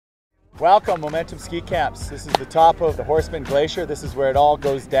Welcome, Momentum Ski Camps. This is the top of the Horseman Glacier. This is where it all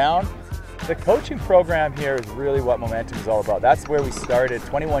goes down. The coaching program here is really what Momentum is all about. That's where we started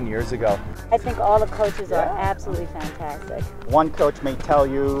 21 years ago. I think all the coaches are absolutely fantastic. One coach may tell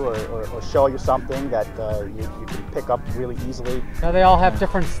you or show you something that you can pick up really easily. Now they all have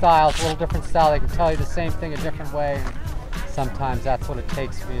different styles, a little different style. They can tell you the same thing a different way. Sometimes that's what it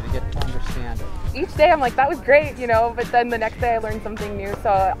takes for you to get to understand it. Each day I'm like, that was great, you know, but then the next day I learned something new.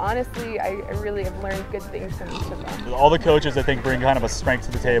 So honestly, I really have learned good things from each of them. All the coaches, I think, bring kind of a strength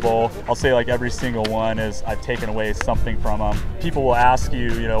to the table. I'll say like every single one is I've taken away something from them. People will ask you,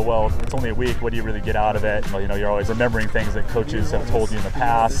 well, it's only a week, what do you really get out of it? Well, you're always remembering things that coaches have told you in the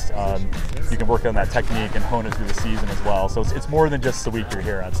past. You can work on that technique and hone it through the season as well. So it's more than just the week you're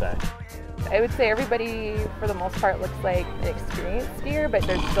here, I'd say. I would say everybody, for the most part, looks like an experienced skier, but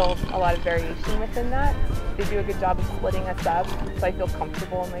there's still a lot of variation within that. They do a good job of splitting us up, so I feel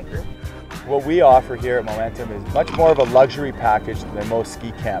comfortable in my group. What we offer here at Momentum is much more of a luxury package than most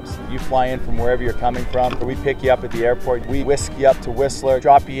ski camps. You fly in from wherever you're coming from, or we pick you up at the airport. We whisk you up to Whistler,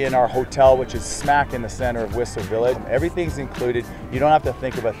 drop you in our hotel, which is smack in the center of Whistler Village. Everything's included. You don't have to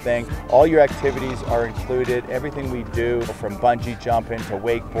think of a thing. All your activities are included. Everything we do, from bungee jumping to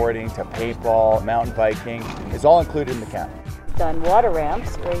wakeboarding to paintball, mountain biking, is all included in the camp. Done water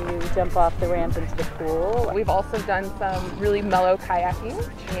ramps where you jump off the ramp into the pool. We've also done some really mellow kayaking,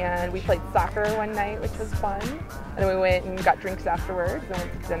 and we played soccer one night, which was fun. And then we went and got drinks afterwards and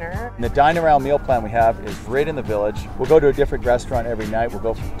went to dinner. And the dine around meal plan we have is right in the village. We'll go to a different restaurant every night. We'll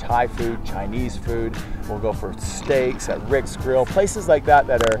go for Thai food, Chinese food. We'll go for steaks at Rick's Grill, places like that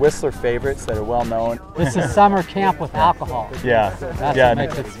that are Whistler favorites that are well known. This is summer camp with alcohol. Yeah, That's what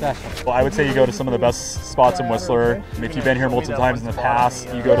makes it special. Well, I would say you go to some of the best spots in Whistler. And if you've been here multiple times in the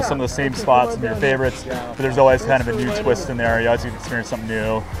past, you go to some of the same spots, some of your favorites, but there's always kind of a new twist in there. You always experience something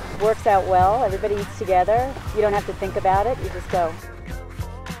new. Works out well, everybody eats together. You don't have to think about it, you just go.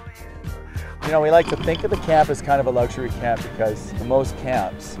 We like to think of the camp as kind of a luxury camp because in most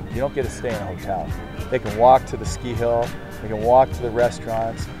camps, you don't get to stay in a hotel. They can walk to the ski hill, they can walk to the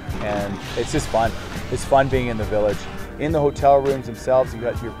restaurants, and it's just fun. It's fun being in the village. In the hotel rooms themselves, you've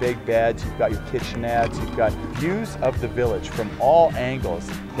got your big beds, you've got your kitchenettes, you've got views of the village from all angles.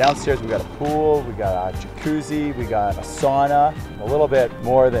 Downstairs we've got a pool, we've got a jacuzzi, we got a sauna, a little bit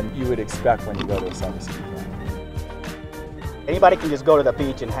more than you would expect when you go to a summer ski camp. Anybody can just go to the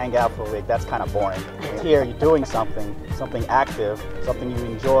beach and hang out for a week. That's kind of boring. Here you're doing something active, something you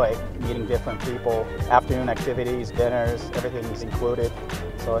enjoy, meeting different people, afternoon activities, dinners, everything is included.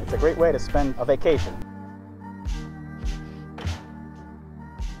 So it's a great way to spend a vacation.